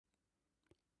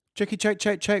Checky,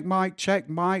 check, mic,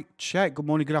 check. Good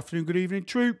morning, good afternoon, good evening,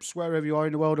 troops, wherever you are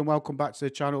in the world, and welcome back to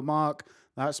the channel. Mark,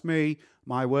 that's me,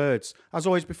 my words. As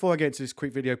always, before I get into this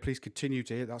quick video, please continue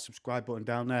to hit that subscribe button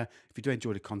down there. If you do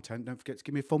enjoy the content, don't forget to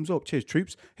give me a thumbs up. Cheers,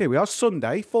 troops. Here we are,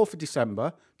 Sunday, 4th of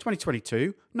December,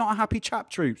 2022. Not a happy chap,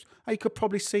 troops. You could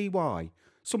probably see why.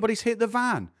 Somebody's hit the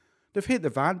van. They've hit the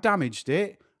van, damaged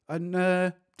it,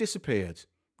 and disappeared.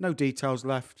 No details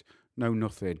left, no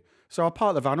nothing. So I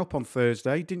parked the van up on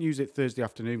Thursday. Didn't use it Thursday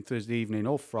afternoon, Thursday evening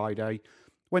or Friday.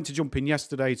 Went to jump in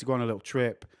yesterday to go on a little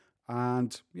trip.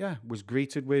 And yeah, was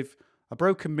greeted with a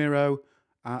broken mirror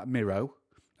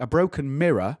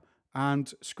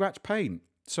and scratch paint.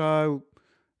 So,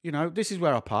 you know, this is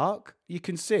where I park. You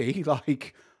can see,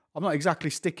 like, I'm not exactly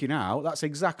sticking out. That's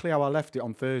exactly how I left it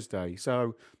on Thursday.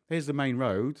 So here's the main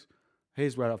road.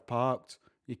 Here's where I've parked.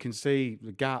 You can see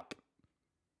the gap.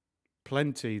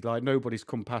 Plenty, like nobody's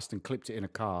come past and clipped it in a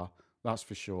car, that's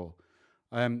for sure.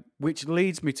 Which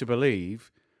leads me to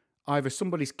believe either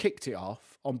somebody's kicked it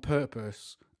off on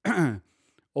purpose,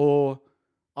 or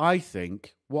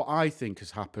what I think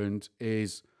has happened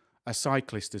is a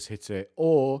cyclist has hit it,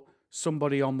 or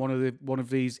somebody on one of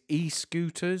these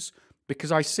e-scooters,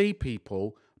 because I see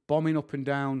people bombing up and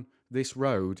down this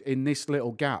road in this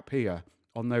little gap here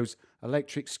on those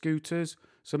electric scooters.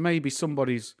 So maybe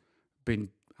somebody's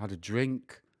had a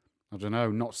drink, I don't know,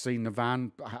 not seen the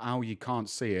van. How you can't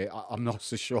see it, I'm not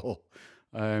so sure.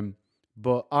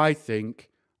 But I think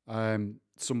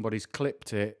somebody's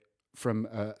clipped it from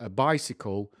a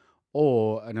bicycle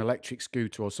or an electric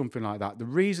scooter or something like that. The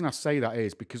reason I say that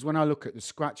is because when I look at the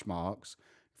scratch marks,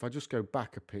 if I just go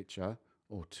back a picture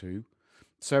or two,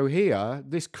 so here,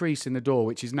 this crease in the door,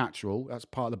 which is natural, that's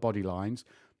part of the body lines,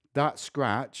 that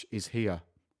scratch is here,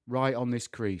 right on this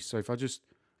crease. So if I just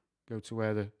go to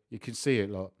where you can see it,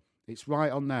 look, it's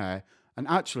right on there. And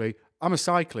actually, I'm a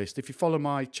cyclist. If you follow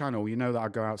my channel, you know that I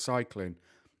go out cycling.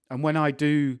 And when I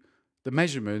do the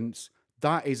measurements,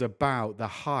 that is about the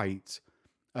height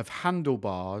of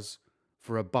handlebars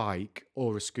for a bike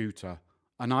or a scooter.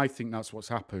 And I think that's what's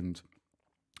happened.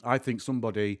 I think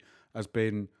somebody has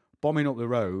been bombing up the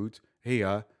road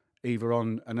here, either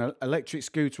on an electric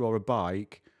scooter or a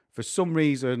bike. For some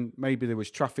reason, maybe there was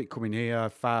traffic coming here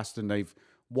fast and they've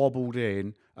wobbled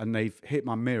in and they've hit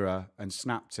my mirror and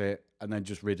snapped it and then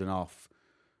just ridden off.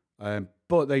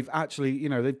 But they've actually, you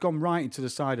know, they've gone right into the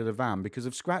side of the van because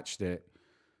they've scratched it.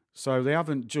 So they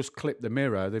haven't just clipped the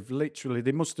mirror.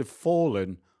 They must have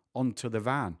fallen onto the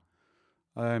van.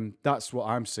 That's what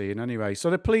I'm seeing anyway. So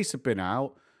the police have been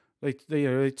out.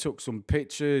 They took some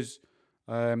pictures.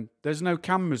 There's no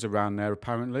cameras around there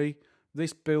apparently.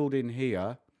 This building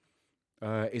here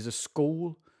is a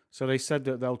school. So they said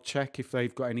that they'll check if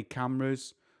they've got any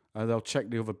cameras. They'll check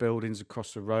the other buildings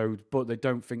across the road, but they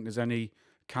don't think there's any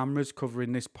cameras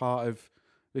covering this part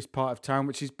of town,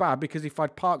 which is bad because if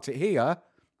I'd parked it here,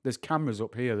 there's cameras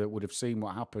up here that would have seen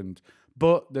what happened.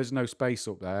 But there's no space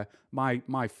up there.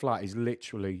 My flat is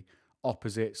literally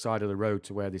opposite side of the road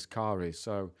to where this car is.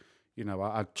 So, you know,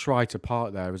 I try to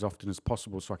park there as often as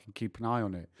possible so I can keep an eye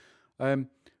on it.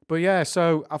 But yeah,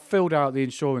 so I filled out the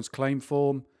insurance claim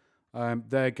form.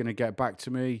 They're going to get back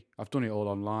to me. I've done it all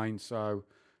online. So,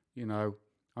 you know,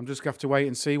 I'm just going to have to wait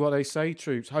and see what they say,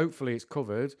 troops. Hopefully it's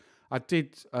covered. I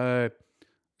did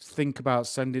think about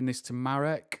sending this to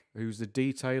Marek, who's the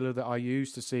detailer that I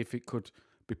use, to see if it could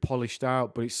be polished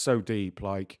out. But it's so deep,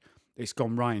 like it's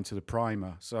gone right into the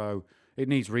primer. So it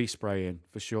needs respraying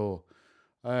for sure.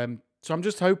 So I'm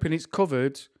just hoping it's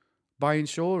covered by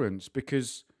insurance,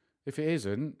 because if it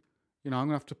isn't, you know, I'm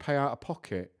going to have to pay out of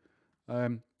pocket.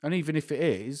 And even if it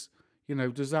is, you know,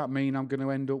 does that mean I'm going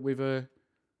to end up with a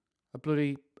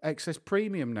bloody excess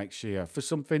premium next year for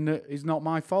something that is not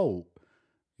my fault,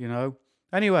 you know?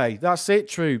 Anyway, that's it,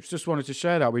 troops. Just wanted to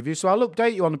share that with you. So I'll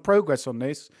update you on the progress on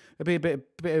this. It'll be a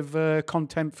bit of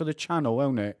content for the channel,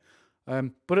 won't it?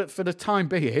 But for the time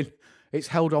being, it's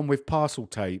held on with parcel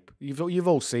tape. You've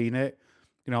all seen it.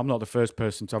 You know, I'm not the first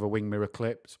person to have a wing mirror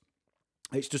clipped.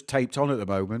 It's just taped on at the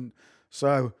moment.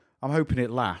 So I'm hoping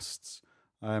it lasts.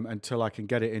 Until I can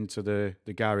get it into the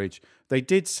garage. They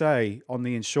did say on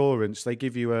the insurance, they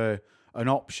give you an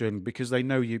option because they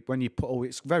know you, when you put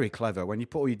it's very clever, when you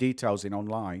put all your details in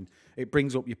online, it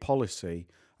brings up your policy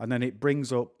and then it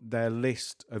brings up their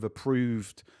list of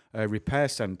approved repair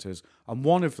centres. And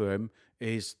one of them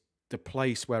is the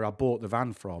place where I bought the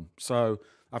van from. So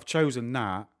I've chosen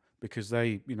that because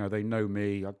they know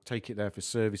me. I take it there for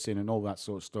servicing and all that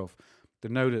sort of stuff. They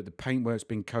know that the paintwork's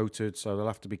been coated, so they'll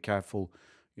have to be careful,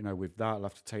 you know, with that. They'll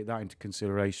have to take that into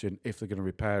consideration if they're going to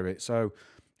repair it. So,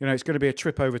 you know, it's going to be a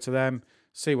trip over to them,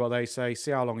 see what they say, see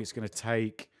how long it's going to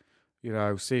take. you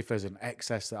know, see if there's an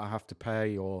excess that I have to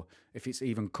pay or if it's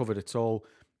even covered at all.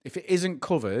 If it isn't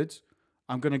covered,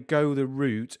 I'm going to go the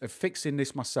route of fixing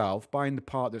this myself, buying the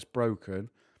part that's broken,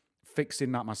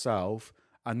 fixing that myself,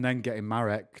 and then getting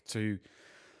Marek to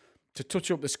touch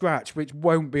up the scratch, which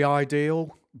won't be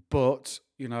ideal. But,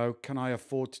 you know, can I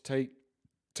afford to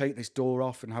take this door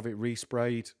off and have it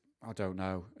resprayed? I don't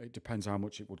know. It depends how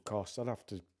much it would cost. I'd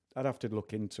have to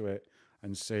look into it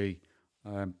and see.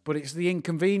 But it's the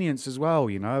inconvenience as well,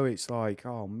 you know. It's like,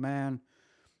 oh man,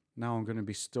 now I'm going to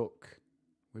be stuck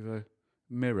with a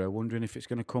mirror, wondering if it's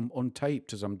going to come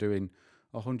untaped as I'm doing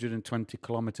 120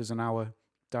 kilometres an hour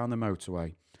down the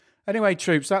motorway. Anyway,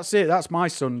 troops, that's it. That's my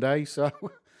Sunday. So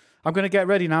I'm going to get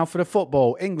ready now for the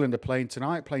football. England are playing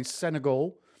tonight, playing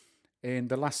Senegal in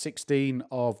the last 16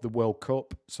 of the World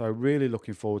Cup. So really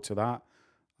looking forward to that.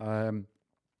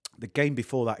 The game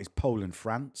before that is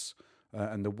Poland-France.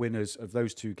 And the winners of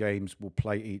those two games will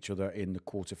play each other in the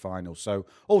quarterfinals. So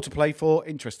all to play for.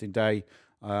 Interesting day.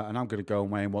 And I'm going to go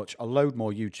away and watch a load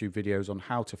more YouTube videos on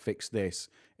how to fix this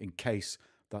in case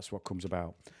that's what comes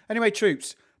about. Anyway,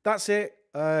 troops, that's it.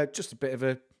 Just a bit of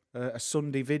a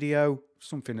Sunday video.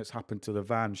 Something that's happened to the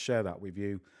van. Share that with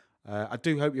you. I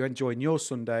do hope you're enjoying your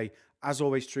Sunday. As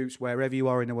always, troops, wherever you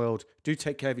are in the world, do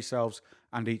take care of yourselves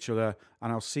and each other.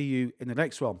 And I'll see you in the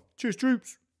next one. Cheers,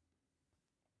 troops.